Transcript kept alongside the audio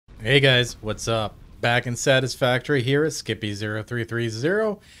Hey guys, what's up? Back in Satisfactory here at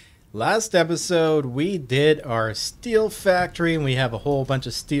Skippy0330. Last episode we did our steel factory and we have a whole bunch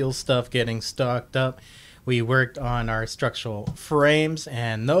of steel stuff getting stocked up. We worked on our structural frames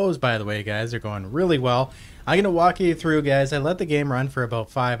and those, by the way guys, are going really well. I'm going to walk you through, guys. I let the game run for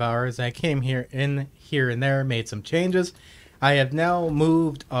about 5 hours. I came here and there, made some changes. I have now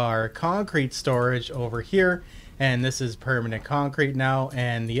moved our concrete storage over here, and this is permanent concrete now,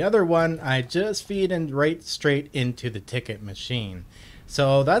 and the other one I just feed in right straight into the ticket machine.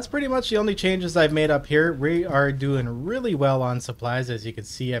 So that's pretty much the only changes I've made up here. We are doing really well on supplies. As you can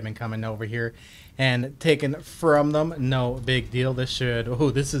see, I've been coming over here and taking from them. No big deal. This should,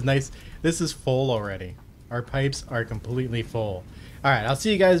 oh, this is nice. This is full already. Our pipes are completely full. Alright, I'll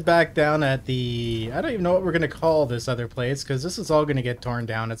see you guys back down at the... I don't even know what we're going to call this other place, because this is all going to get torn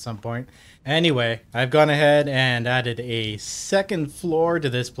down at some point. Anyway, I've gone ahead and added a second floor to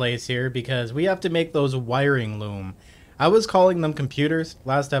this place here, because we have to make those wiring loom. I was calling them computers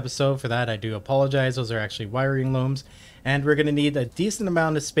last episode. For that, I do apologize. Those are actually wiring looms. And we're going to need a decent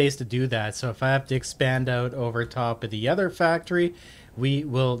amount of space to do that. So if I have to expand out over top of the other factory, we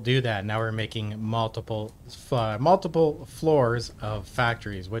will do that. Now we're making multiple floors of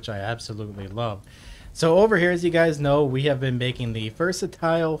factories, which I absolutely love. So over here, as you guys know, we have been making the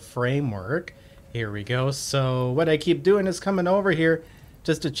versatile framework. Here we go. So what I keep doing is coming over here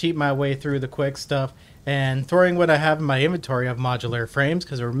just to cheat my way through the quick stuff and throwing what I have in my inventory of modular frames,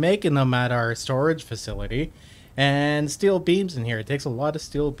 because we're making them at our storage facility, and steel beams in here. It takes a lot of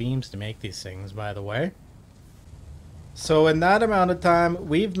steel beams to make these things, by the way. So in that amount of time,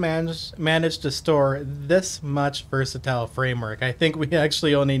 we've managed to store this much versatile framework. I think we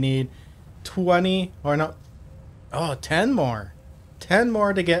actually only need 20 or no, oh, 10 more. 10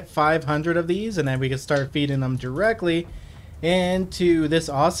 more to get 500 of these, and then we can start feeding them directly into this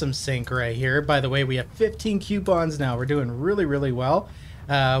awesome sink right here. By the way, we have 15 coupons now. We're doing really, really well.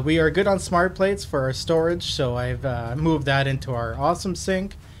 We are good on smart plates for our storage, so I've moved that into our awesome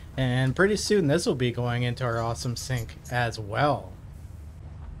sink. And pretty soon this will be going into our awesome sink as well.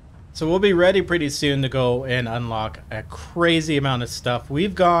 So we'll be ready pretty soon to go and unlock a crazy amount of stuff.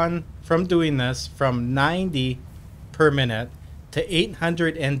 We've gone from doing this from 90 per minute to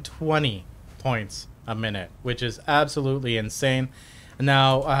 820 points a minute, which is absolutely insane.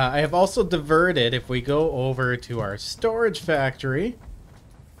 Now I have also diverted, if we go over to our storage factory,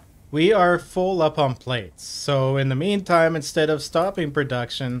 we are full up on plates. So in the meantime, instead of stopping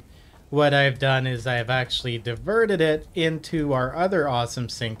production, what I've done is I've actually diverted it into our other awesome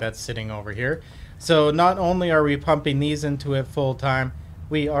sink that's sitting over here. So not only are we pumping these into it full time,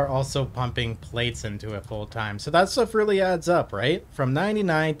 we are also pumping plates into it full time. So that stuff really adds up, right? From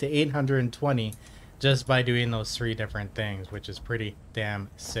 99 to 820 just by doing those 3 different things, which is pretty damn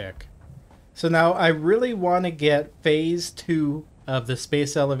sick. So now I really want to get phase 2 of the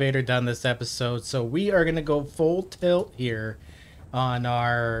space elevator done this episode, so we are going to go full tilt here on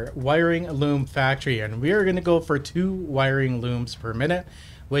our wiring loom factory, and we are going to go for 2 wiring looms per minute,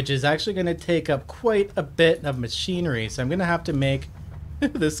 which is actually going to take up quite a bit of machinery. So I'm going to have to make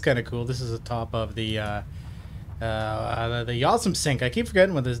this kind of cool. This is the top of the awesome sink. I keep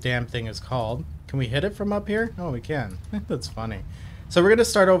forgetting what this damn thing is called. Can we hit it from up here? Oh, we can. That's funny. So we're going to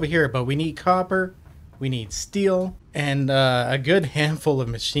start over here, but we need copper, we need steel, and a good handful of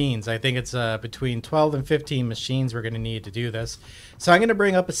machines. I think it's between 12 and 15 machines we're going to need to do this. So I'm going to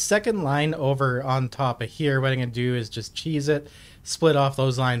bring up a second line over on top of here. What I'm going to do is just cheese it, split off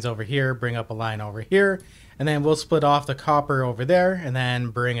those lines over here, bring up a line over here, and then we'll split off the copper over there and then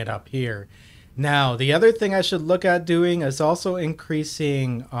bring it up here. Now, the other thing I should look at doing is also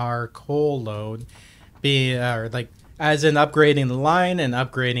increasing our coal load, as in upgrading the line and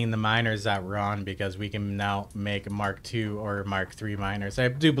upgrading the miners that we're on, because we can now make Mark II or Mark III miners. I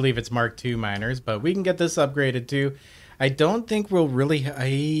do believe it's Mark II miners, but we can get this upgraded too. I don't think we'll really,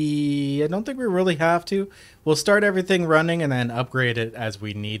 I don't think we really have to. We'll start everything running and then upgrade it as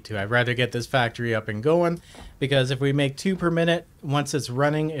we need to. I'd rather get this factory up and going, because if we make 2 per minute, once it's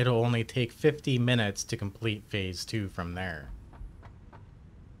running, it'll only take 50 minutes to complete phase 2 from there.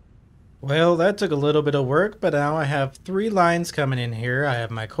 Well, that took a little bit of work, but now I have 3 lines coming in here. I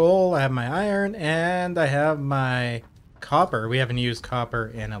have my coal, I have my iron, and I have my copper. We haven't used copper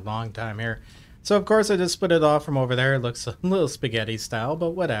in a long time here. So of course I just split it off from over there. It looks a little spaghetti style,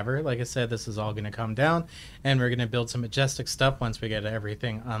 but whatever. Like I said, this is all going to come down, and we're going to build some majestic stuff once we get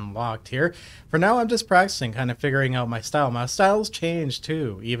everything unlocked here. For now, I'm just practicing, kind of figuring out my style. My style's changed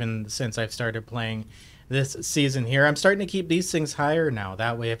too, even since I've started playing this season here. I'm starting to keep these things higher now.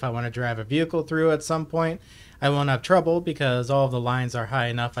 That way, if I want to drive a vehicle through at some point, I won't have trouble because all of the lines are high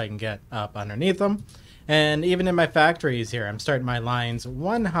enough I can get up underneath them. And even in my factories here, I'm starting my lines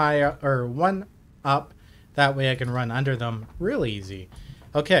one high or one up. That way I can run under them real easy.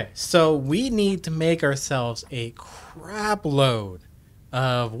 Okay, so we need to make ourselves a crap load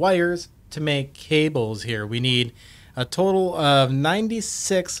of wires to make cables here. We need a total of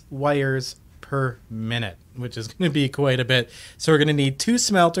 96 wires per minute, which is going to be quite a bit. So we're going to need 2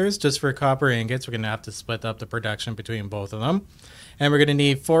 smelters just for copper ingots. We're going to have to split up the production between both of them. And we're going to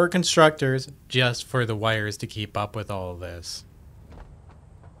need 4 constructors just for the wires to keep up with all of this.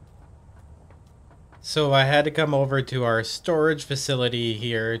 So I had to come over to our storage facility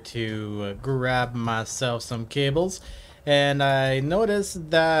here to grab myself some cables. And I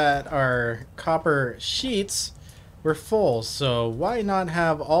noticed that our copper sheets were full. So why not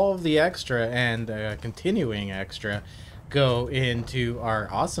have all of the extra and continuing extra go into our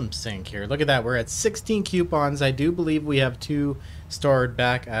awesome sink here. Look at that. We're at 16 coupons. I do believe we have 2 stored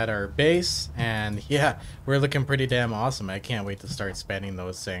back at our base. And yeah, we're looking pretty damn awesome. I can't wait to start spending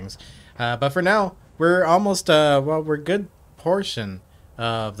those things. But for now, we're almost, well, we're a good portion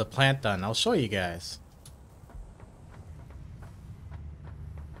of the plant done. I'll show you guys.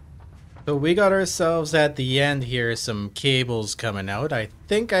 So we got ourselves at the end here some cables coming out. I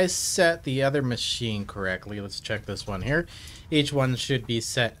think I set the other machine correctly. Let's check this one here. Each one should be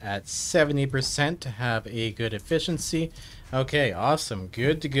set at 70% to have a good efficiency. Okay, awesome.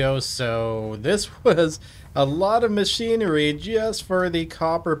 Good to go. So this was a lot of machinery just for the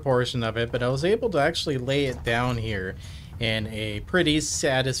copper portion of it, but I was able to actually lay it down here in a pretty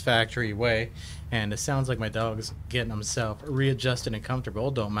satisfactory way. And it sounds like my dog's getting himself readjusted and comfortable.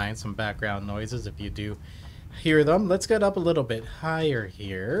 Don't mind some background noises if you do hear them. Let's get up a little bit higher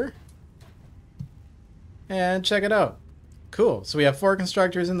here. And check it out. Cool. So we have 4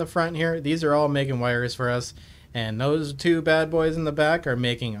 constructors in the front here. These are all making wires for us. And those 2 bad boys in the back are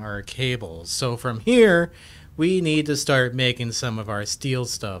making our cables. So from here, we need to start making some of our steel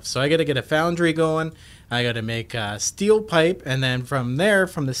stuff. So I got to get a foundry going. I got to make steel pipe, and then from there,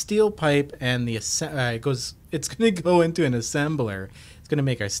 from the steel pipe and the it's going to go into an assembler. It's going to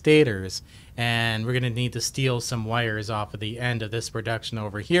make our stators, and we're going to need to steal some wires off of the end of this production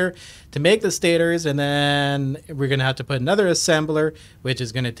over here to make the stators, and then we're going to have to put another assembler, which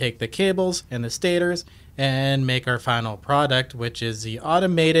is going to take the cables and the stators and make our final product, which is the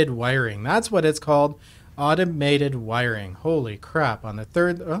automated wiring. That's what it's called, automated wiring. Holy crap! On the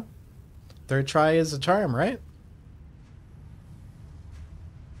third try is a charm, right?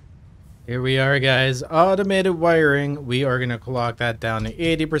 Here we are, guys. Automated wiring. We are going to clock that down to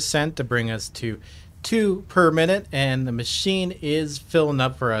 80% to bring us to 2 per minute, and the machine is filling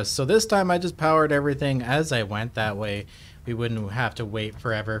up for us. So this time I just powered everything as I went. That way we wouldn't have to wait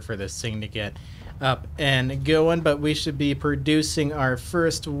forever for this thing to get up and going, but we should be producing our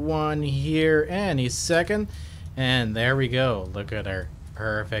first one here any second. And there we go. Look at her.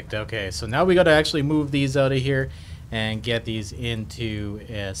 Perfect. Okay, so now we got to actually move these out of here and get these into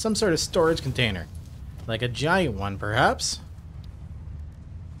some sort of storage container, like a giant one perhaps.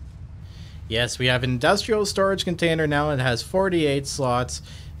 Yes, we have an industrial storage container now. It has 48 slots,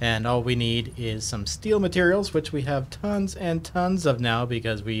 and all we need is some steel materials, which we have tons and tons of now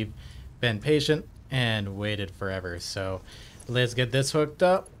because we've been patient and waited forever. So let's get this hooked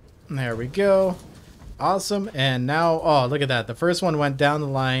up. There we go. Awesome. And now, oh, look at that. The first one went down the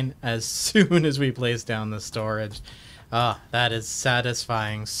line as soon as we placed down the storage. That is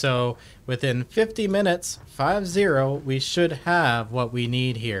satisfying. So within 50 minutes, 50, we should have what we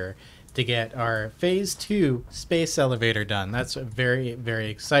need here to get our phase 2 space elevator done. That's very, very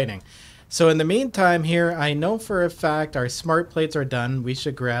exciting. So in the meantime here, I know for a fact our smart plates are done. We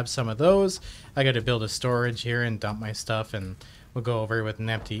should grab some of those. I got to build a storage here and dump my stuff, and we'll go over with an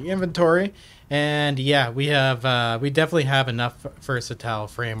empty inventory. And yeah, we definitely have enough versatile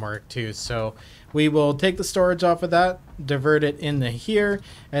framework too. So we will take the storage off of that, divert it into here,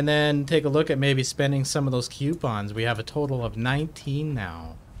 and then take a look at maybe spending some of those coupons. We have a total of 19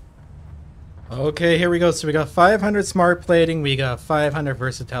 now. Okay, here we go. So we got 500 smart plating, we got 500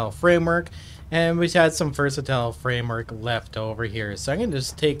 versatile framework, and we had some versatile framework left over here. So I'm going to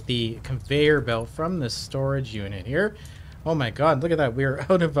just take the conveyor belt from the storage unit here. Oh my god, look at that. We are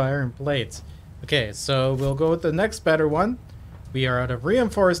out of iron plates. Okay, so we'll go with the next better one. We are out of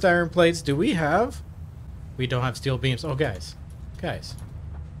reinforced iron plates. Do we have? We don't have steel beams. Oh, guys. Guys.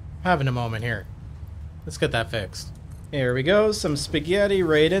 Having a moment here. Let's get that fixed. Here we go. Some spaghetti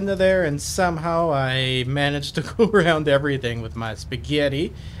right into there, and somehow I managed to go around everything with my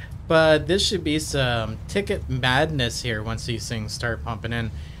spaghetti. But this should be some ticket madness here once these things start pumping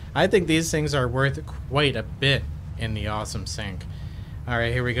in. I think these things are worth quite a bit in the awesome sync. All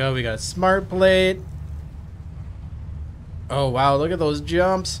right, here we go. We got smart plate. Oh, wow. Look at those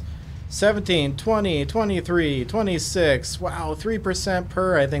jumps. 17, 20, 23, 26. Wow, 3%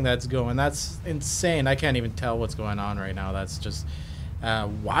 per. I think that's going. That's insane. I can't even tell what's going on right now. That's just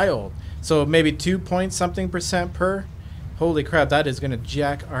wild. So maybe 2 point something percent per. Holy crap, that is going to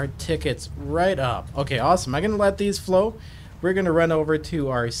jack our tickets right up. Okay, awesome. I'm going to let these flow. We're going to run over to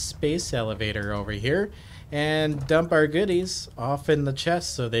our space elevator over here and dump our goodies off in the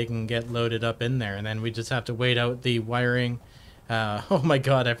chest so they can get loaded up in there. And then we just have to wait out the wiring. Oh my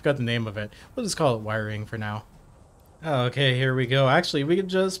god, I forgot the name of it. We'll just call it wiring for now. Okay, here we go. Actually, we could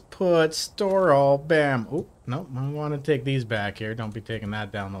just put store all. Bam. Oh, no, I want to take these back here. Don't be taking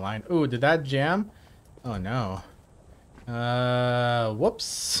that down the line. Ooh, did that jam? Oh no.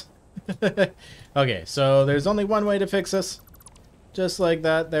 Whoops. Okay, so there's only one way to fix this. Just like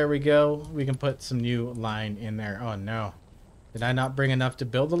that. There we go. We can put some new line in there. Oh no. Did I not bring enough to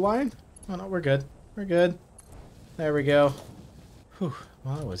build the line? Oh no, we're good. We're good. There we go. Whew.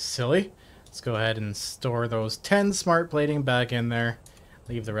 Well, that was silly. Let's go ahead and store those 10 smart plating back in there.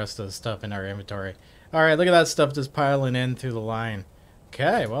 Leave the rest of the stuff in our inventory. Alright, look at that stuff just piling in through the line.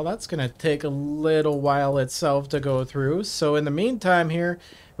 Okay, well that's going to take a little while itself to go through. So in the meantime here,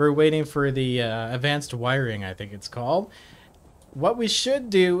 we're waiting for the advanced wiring, I think it's called. What we should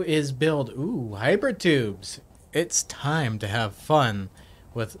do is build, hypertubes. It's time to have fun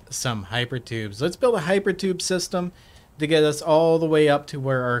with some hypertubes. Let's build a hypertube system to get us all the way up to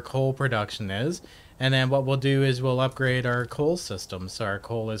where our coal production is. And then what we'll do is we'll upgrade our coal system so our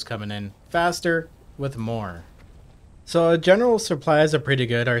coal is coming in faster with more. So our general supplies are pretty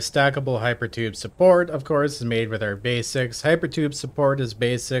good. Our stackable hypertube support, of course, is made with our basics. Hypertube support is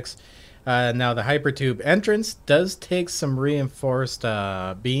basics. Now the hypertube entrance does take some reinforced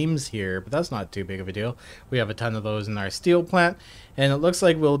beams here, but that's not too big of a deal. We have a ton of those in our steel plant, and it looks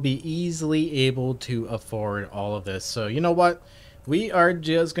like we'll be easily able to afford all of this. So you know what? We are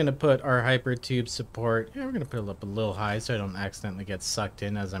just going to put our hypertube support, we're going to put it up a little high so I don't accidentally get sucked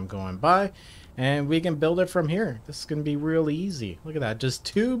in as I'm going by. And we can build it from here. This is going to be real easy. Look at that. Just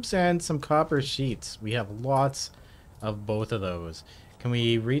tubes and some copper sheets. We have lots of both of those. Can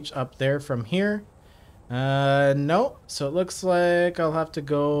we reach up there from here? No. So it looks like I'll have to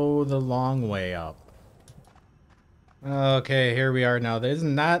go the long way up. Okay, here we are now. There's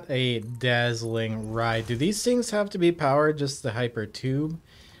not a dazzling ride. Do these things have to be powered? Just the hyper tube?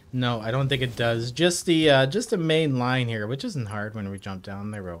 No, I don't think it does. Just the main line here, which isn't hard when we jump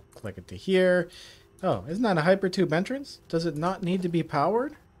down there. We'll click it to here. Oh, isn't that a hyper tube entrance? Does it not need to be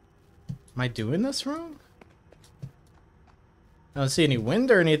powered? Am I doing this wrong? I don't see any wind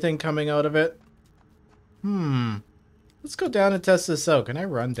or anything coming out of it. Let's go down and test this out. Can I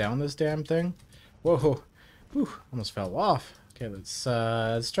run down this damn thing? Whoa. Whew, almost fell off. Okay, let's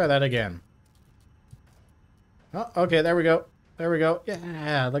try that again. Oh, okay, there we go. There we go.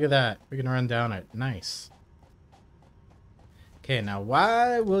 Yeah, look at that. We can run down it. Nice. Okay, now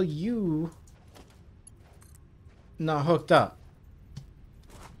why will you not hooked up?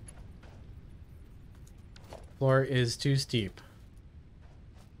 Floor is too steep.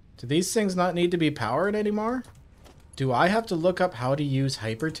 Do these things not need to be powered anymore? Do I have to look up how to use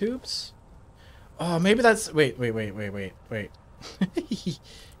hypertubes? Oh, maybe that's... Wait.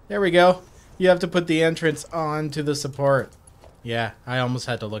 There we go. You have to put the entrance onto the support. Yeah, I almost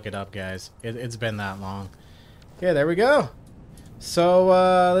had to look it up, guys. It's been that long. Okay, there we go. So,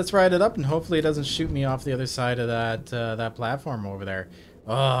 let's ride it up, and hopefully it doesn't shoot me off the other side of that platform over there.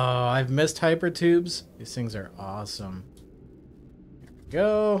 Oh, I've missed hypertubes. These things are awesome. There we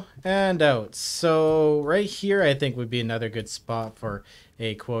go. And out. So, right here, I think would be another good spot for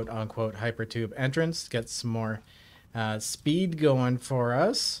a quote-unquote hypertube entrance. Get some more speed going for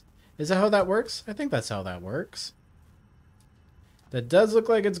us. Is that how that works? I think that's how that works. That does look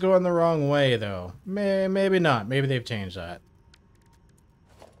like it's going the wrong way, though. Maybe not. Maybe they've changed that.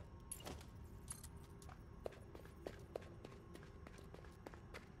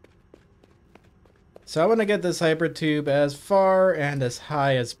 So I want to get this hypertube as far and as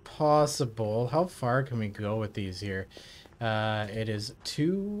high as possible. How far can we go with these here? It is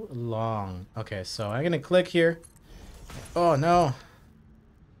too long. Okay, so I'm going to click here. Oh, no.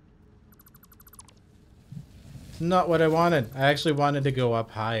 Not what I wanted. I actually wanted to go up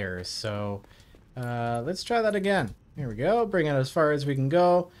higher, so let's try that again. Here we go. Bring it as far as we can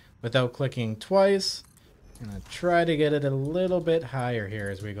go without clicking twice. I'm gonna try to get it a little bit higher here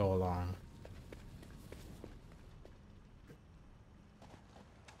as we go along.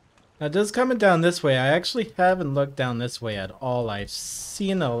 Now, just coming down this way, I actually haven't looked down this way at all. I've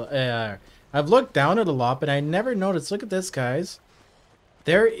seen I've looked down it a lot, but I never noticed. Look at this, guys.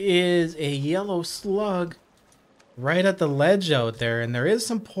 There is a yellow slug right at the ledge out there, and there is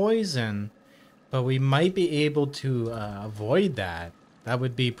some poison, but we might be able to avoid that. That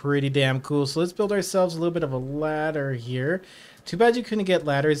would be pretty damn cool. So let's build ourselves a little bit of a ladder here. Too bad you couldn't get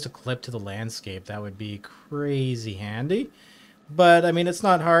ladders to clip to the landscape. That would be crazy handy. But I mean, it's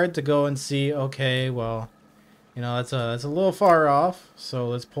not hard to go and see, okay, well, you know, that's a little far off. So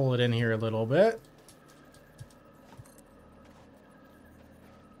let's pull it in here a little bit.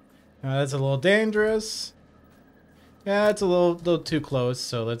 That's a little dangerous. Yeah, it's a little too close.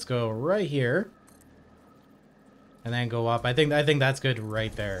 So let's go right here. And then go up. I think that's good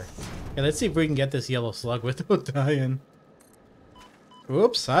right there. Okay, let's see if we can get this yellow slug without dying.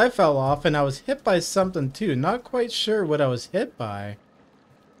 Oops, I fell off and I was hit by something too. Not quite sure what I was hit by.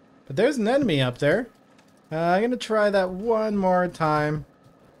 But there's an enemy up there. I'm going to try that one more time.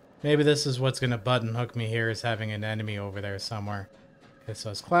 Maybe this is what's going to button hook me here, is having an enemy over there somewhere. Okay, so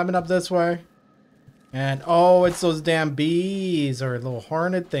I was climbing up this way. And oh, it's those damn bees or little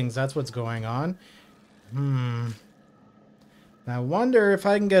hornet things. That's what's going on. I wonder if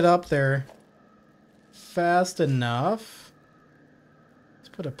I can get up there fast enough. Let's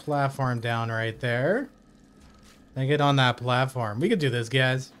put a platform down right there. And get on that platform. We can do this,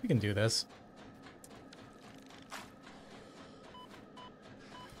 guys. We can do this.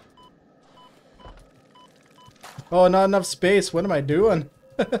 Oh, not enough space. What am I doing?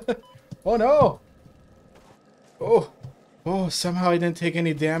 Oh, no. Oh, somehow I didn't take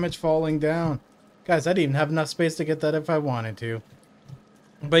any damage falling down. Guys, I didn't even have enough space to get that if I wanted to.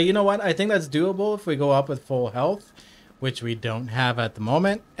 But you know what? I think that's doable if we go up with full health, which we don't have at the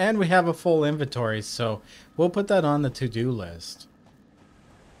moment. And we have a full inventory, so we'll put that on the to-do list.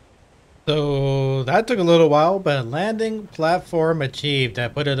 So that took a little while, but landing platform achieved. I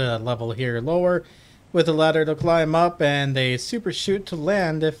put it at a level here lower with a ladder to climb up and a super chute to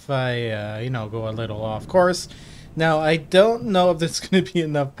land if I, you know, go a little off course. Now, I don't know if there's going to be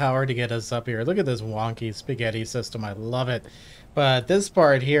enough power to get us up here. Look at this wonky spaghetti system. I love it. But this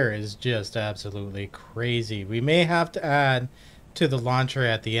part here is just absolutely crazy. We may have to add to the launcher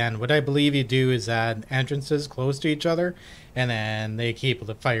at the end. What I believe you do is add entrances close to each other, and then they keep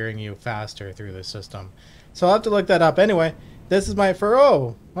firing you faster through the system. So I'll have to look that up. Anyway, this is my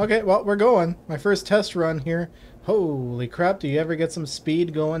oh, okay, well, we're going. My first test run here. Holy crap, do you ever get some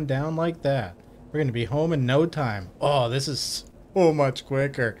speed going down like that? We're going to be home in no time. Oh, this is so much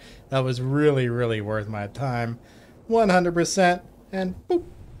quicker. That was really, really worth my time. 100%. And boop,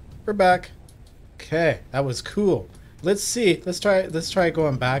 we're back. Okay, that was cool. Let's see. Let's try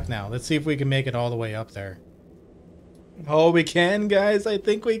going back now. Let's see if we can make it all the way up there. Oh, we can, guys. I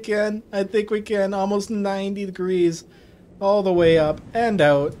think we can. I think we can. Almost 90 degrees. All the way up and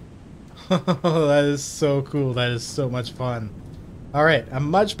out. That is so cool. That is so much fun. Alright, a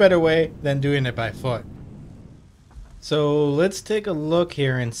much better way than doing it by foot. So let's take a look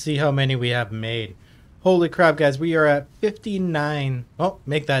here and see how many we have made. Holy crap, guys, we are at 59. Oh,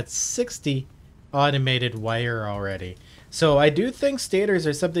 make that 60 automated wire already. So I do think stators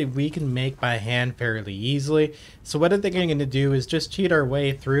are something we can make by hand fairly easily. So what I'm thinking to do is just cheat our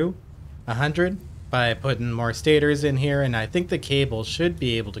way through 100 by putting more stators in here, and I think the cable should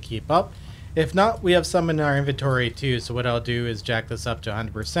be able to keep up. If not, we have some in our inventory too, so what I'll do is jack this up to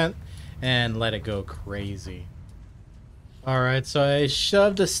 100% and let it go crazy. Alright, so I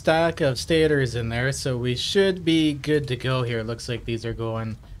shoved a stack of stators in there, so we should be good to go here. Looks like these are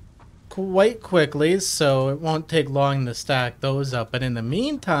going quite quickly, so it won't take long to stack those up. But in the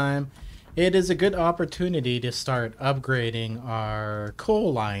meantime, it is a good opportunity to start upgrading our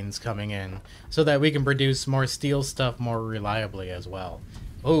coal lines coming in so that we can produce more steel stuff more reliably as well.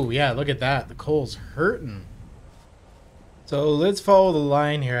 Oh yeah, look at that. The coal's hurting. So let's follow the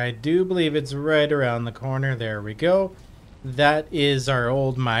line here. I do believe it's right around the corner. There we go. That is our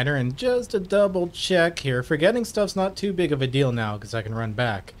old miner. And just a double check here. Forgetting stuff's not too big of a deal now because I can run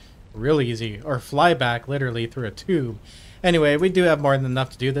back real easy. Or fly back literally through a tube. Anyway, we do have more than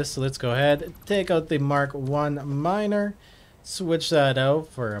enough to do this. So let's go ahead. Take out the Mark 1 miner. Switch that out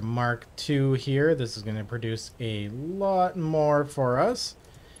for a Mark 2 here. This is going to produce a lot more for us.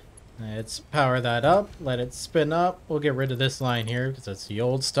 Let's power that up, let it spin up. We'll get rid of this line here because that's the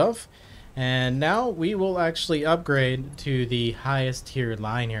old stuff. And now we will actually upgrade to the highest tier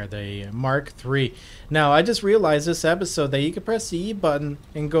line here, the Mark III. Now I just realized this episode that you can press the E button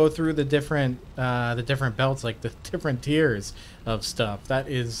and go through the different belts, like the different tiers of stuff. That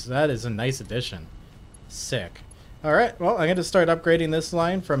is a nice addition. Sick. All right, well, I'm going to start upgrading this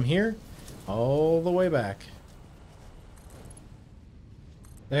line from here all the way back.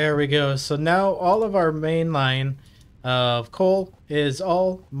 There we go. So now all of our main line of coal is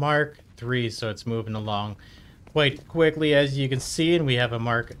all Mark III, so it's moving along quite quickly, as you can see, and we have a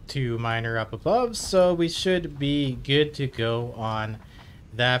Mark II miner up above, so we should be good to go on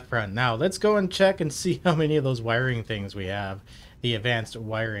that front. Now, let's go and check and see how many of those wiring things we have. The advanced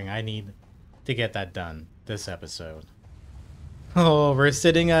wiring, I need to get that done this episode. Oh, we're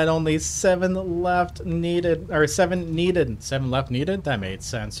sitting at only 7 left needed, or 7 needed. 7 left needed? That made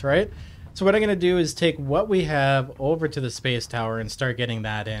sense, right? So what I'm going to do is take what we have over to the space tower and start getting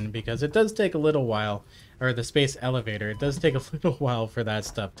that in, because it does take a little while, or the space elevator, it does take a little while for that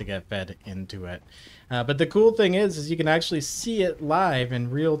stuff to get fed into it. But the cool thing is you can actually see it live in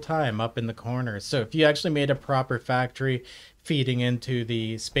real time up in the corner. So if you actually made a proper factory feeding into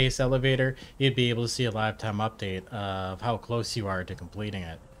the space elevator, you'd be able to see a lifetime update of how close you are to completing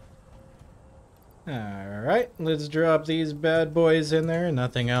it. Alright, let's drop these bad boys in there.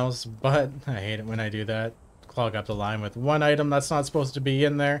 Nothing else, but I hate it when I do that. Clog up the line with one item that's not supposed to be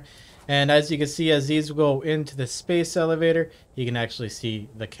in there. And as you can see, as these go into the space elevator, you can actually see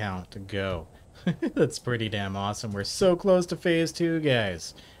the count go. That's pretty damn awesome. We're so close to phase 2,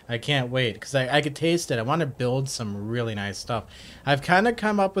 guys. I can't wait, because I could taste it. I want to build some really nice stuff. I've kind of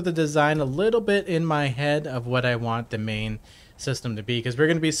come up with a design a little bit in my head of what I want the main system to be, because we're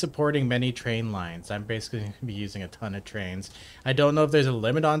going to be supporting many train lines. I'm basically going to be using a ton of trains. I don't know if there's a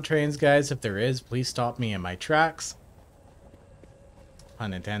limit on trains, guys. If there is, please stop me in my tracks.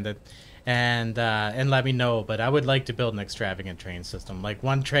 Unintended. And let me know, but I would like to build an extravagant train system, like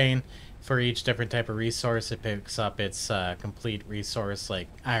one train for each different type of resource. It picks up its complete resource, like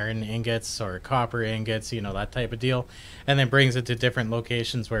iron ingots or copper ingots, you know, that type of deal, and then brings it to different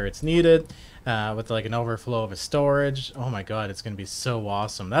locations where it's needed, with like an overflow of a storage. Oh my god, it's gonna be so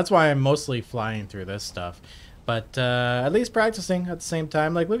awesome. That's why I'm mostly flying through this stuff, but at least practicing at the same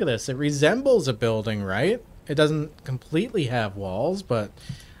time. Like, look at this, it resembles a building, right? It doesn't completely have walls, but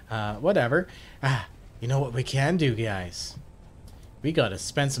whatever. You know what we can do, guys? We gotta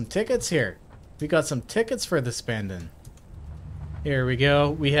spend some tickets here. We got some tickets for the spending. Here we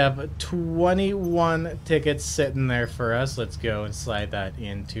go. We have 21 tickets sitting there for us. Let's go and slide that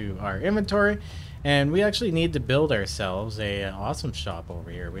into our inventory. And we actually need to build ourselves a awesome shop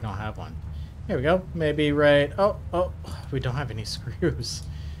over here. We don't have one. Here we go. Maybe right... Oh, we don't have any screws.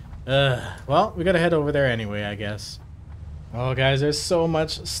 Well, we gotta head over there anyway, I guess. Oh guys, there's so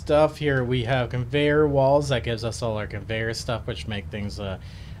much stuff here. We have conveyor walls that gives us all our conveyor stuff, which make things a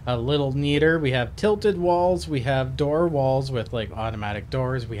little neater. We have tilted walls. We have door walls with like automatic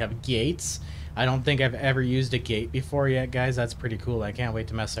doors. We have gates. I don't think I've ever used a gate before yet, guys. That's pretty cool. I can't wait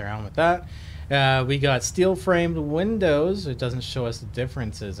to mess around with that. We got steel framed windows. It doesn't show us the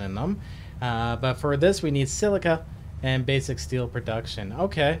differences in them. But for this, we need silica and basic steel production.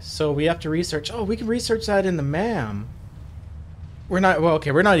 Okay, so we have to research. Oh, we can research that in the MAM. We're not, well,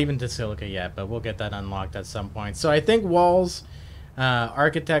 okay, we're not even to silica yet, but we'll get that unlocked at some point. So I think walls,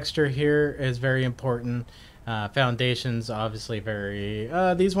 architecture here is very important. Foundations, obviously very,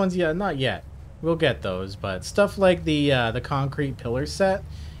 these ones, yeah, not yet. We'll get those, but stuff like the concrete pillar set,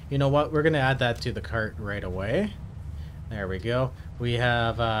 you know what, we're going to add that to the cart right away. There we go. We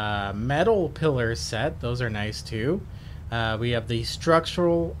have metal pillar set. Those are nice too. We have the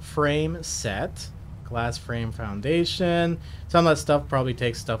structural frame set. Glass frame foundation. Some of that stuff probably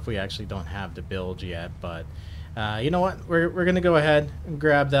takes stuff we actually don't have to build yet, but you know what, we're gonna go ahead and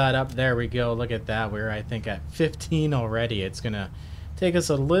grab that up. There we go. Look at that, we're I think at 15 already. It's gonna take us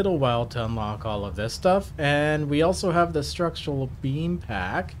a little while to unlock all of this stuff. And we also have the structural beam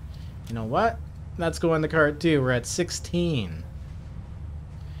pack. You know what, let's go in the cart too. We're at 16.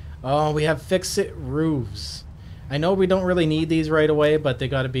 Oh, we have fix-it roofs. I know we don't really need these right away, but they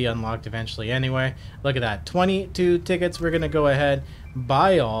got to be unlocked eventually anyway. Look at that, 22 tickets. We're going to go ahead,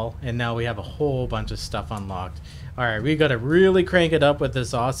 buy all, and now we have a whole bunch of stuff unlocked. All right, we got to really crank it up with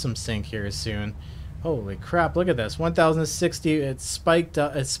this awesome sink here soon. Holy crap, look at this, 1,060. It spiked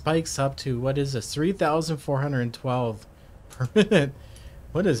up, it spikes up to, what is this, 3,412 per minute.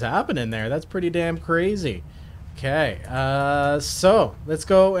 What is happening there? That's pretty damn crazy. Okay, so let's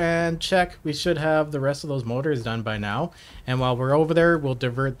go and check. We should have the rest of those motors done by now. And while we're over there, we'll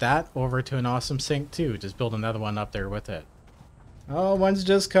divert that over to an awesome sink too. Just build another one up there with it. Oh, one's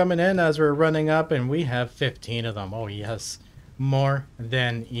just coming in as we're running up, and we have 15 of them. Oh yes, more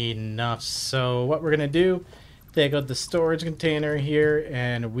than enough. So what we're gonna do, take out the storage container here,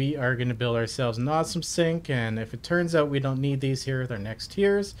 and we are gonna build ourselves an awesome sink. And if it turns out we don't need these here, they're next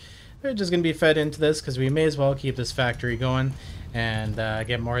tiers, they're just going to be fed into this because we may as well keep this factory going and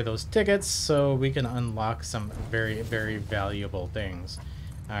get more of those tickets so we can unlock some very, very valuable things.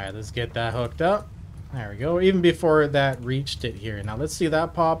 Alright, let's get that hooked up. There we go. Even before that reached it here. Now let's see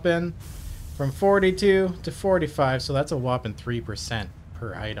that pop in from 42 to 45. So that's a whopping 3%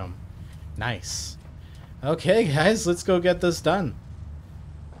 per item. Nice. Okay, guys, let's go get this done.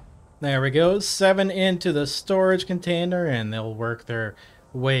 There we go. 7 into the storage container, and they'll work their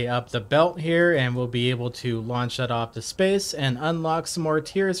way up the belt here, and we'll be able to launch that off to space and unlock some more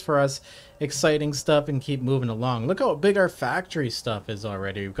tiers for us. Exciting stuff, and keep moving along. Look how big our factory stuff is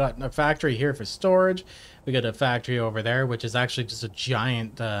already. We've got a factory here for storage. We got a factory over there, which is actually just a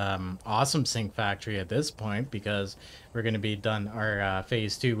giant awesome sync factory at this point, because we're going to be done our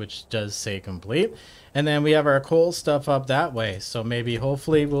phase 2, which does say complete. And then we have our coal stuff up that way, so maybe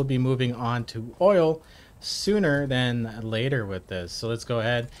hopefully we'll be moving on to oil sooner than later with this. So let's go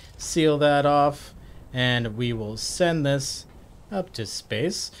ahead, seal that off, and we will send this up to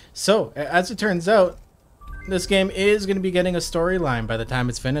space. So as it turns out, this game is going to be getting a storyline by the time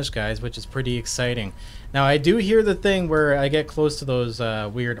it's finished, guys, which is pretty exciting. Now I do hear the thing where I get close to those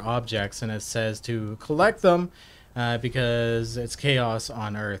weird objects and it says to collect them because it's chaos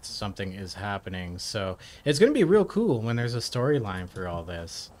on Earth, something is happening. So it's going to be real cool when there's a storyline for all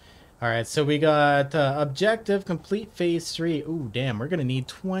this. Alright, so we got objective complete phase 3. Ooh, damn, we're going to need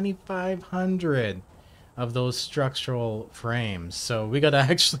 2,500 of those structural frames. So we got to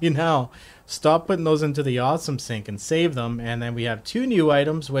actually now stop putting those into the awesome sync and save them. And then we have 2 new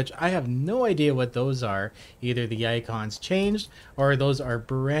items, which I have no idea what those are. Either the icons changed or those are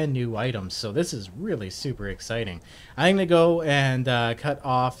brand new items. So this is really super exciting. I'm going to go and cut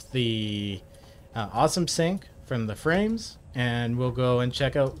off the awesome sync from the frames, and we'll go and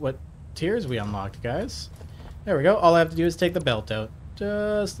check out what tiers we unlocked, guys. There we go. All I have to do is take the belt out.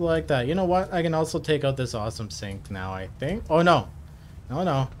 Just like that. You know what? I can also take out this awesome sync now, I think. Oh, no.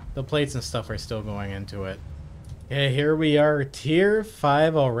 No. The plates and stuff are still going into it. Okay, here we are. Tier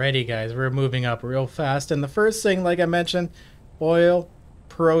 5 already, guys. We're moving up real fast. And the first thing, like I mentioned, oil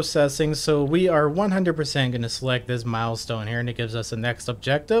processing. So we are 100% going to select this milestone here, and it gives us the next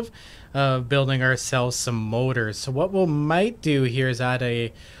objective of building ourselves some motors. So what we might do here is add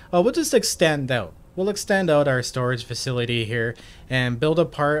a... we'll just extend out. We'll extend out our storage facility here and build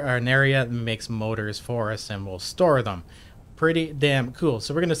an area that makes motors for us, and we'll store them. Pretty damn cool.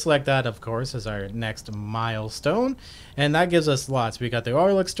 So we're going to select that, of course, as our next milestone, and that gives us lots. We got the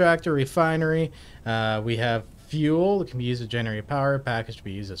oil extractor, refinery, we have fuel that can be used to generate power, package to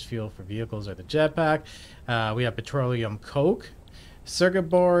be used as fuel for vehicles or the jetpack. We have petroleum coke, circuit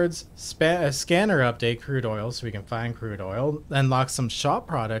boards, scanner update, crude oil, so we can find crude oil, unlock some shop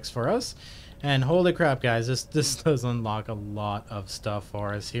products for us. And holy crap, guys, this does unlock a lot of stuff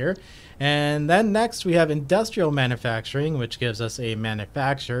for us here. And then next we have industrial manufacturing, which gives us a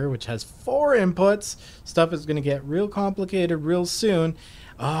manufacturer, which has 4 inputs. Stuff is going to get real complicated real soon.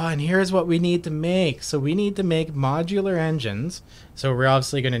 Oh, and here's what we need to make. So we need to make modular engines. So we're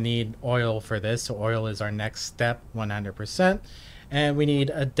obviously going to need oil for this. So oil is our next step, 100%. And we need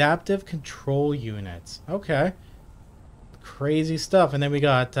adaptive control units. Okay. Crazy stuff. And then we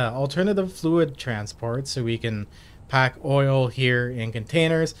got alternative fluid transport, so we can pack oil here in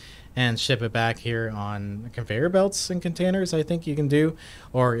containers and ship it back here on conveyor belts and containers, I think you can do,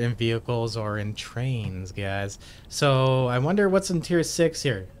 or in vehicles or in trains, guys. So I wonder what's in tier 6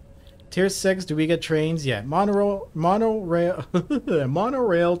 here. Tier 6, do we get trains yet? Monorail monorail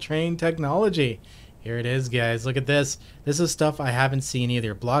train technology. Here it is, guys. Look at this. This is stuff I haven't seen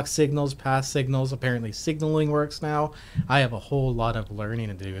either. Block signals, pass signals. Apparently signaling works now. I have a whole lot of learning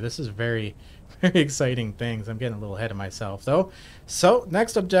to do. This is very, very exciting things. I'm getting a little ahead of myself, though. So,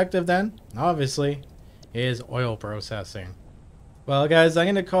 next objective then, obviously, is oil processing. Well, guys, I'm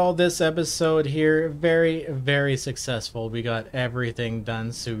going to call this episode here very, very successful. We got everything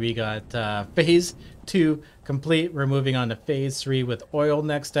done. So we got phase 2 complete. We're moving on to phase 3 with oil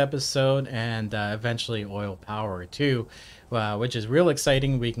next episode, and eventually oil power too, which is real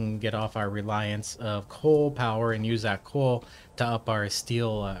exciting. We can get off our reliance of coal power and use that coal to up our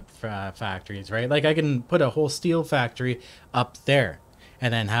steel factories, right? Like I can put a whole steel factory up there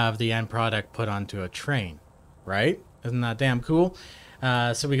and then have the end product put onto a train, right? Isn't that damn cool?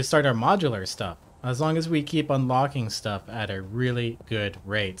 So we can start our modular stuff. as long as we keep unlocking stuff at a really good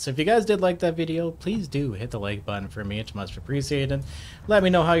rate. So if you guys did like that video, please do hit the like button for me. It's much appreciated. Let me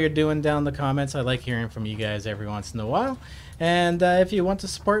know how you're doing down in the comments. I like hearing from you guys every once in a while. And if you want to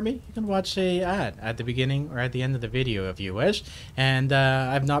support me, you can watch a ad at the beginning or at the end of the video if you wish. And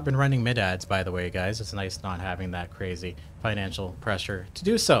I've not been running mid ads, by the way, guys. It's nice not having that crazy financial pressure to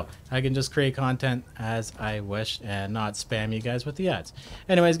do so. I can just create content as I wish and not spam you guys with the ads.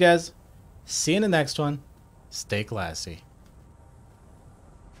 Anyways, guys, see you in the next one. Stay classy.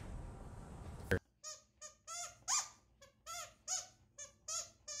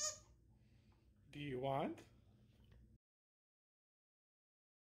 Do you want?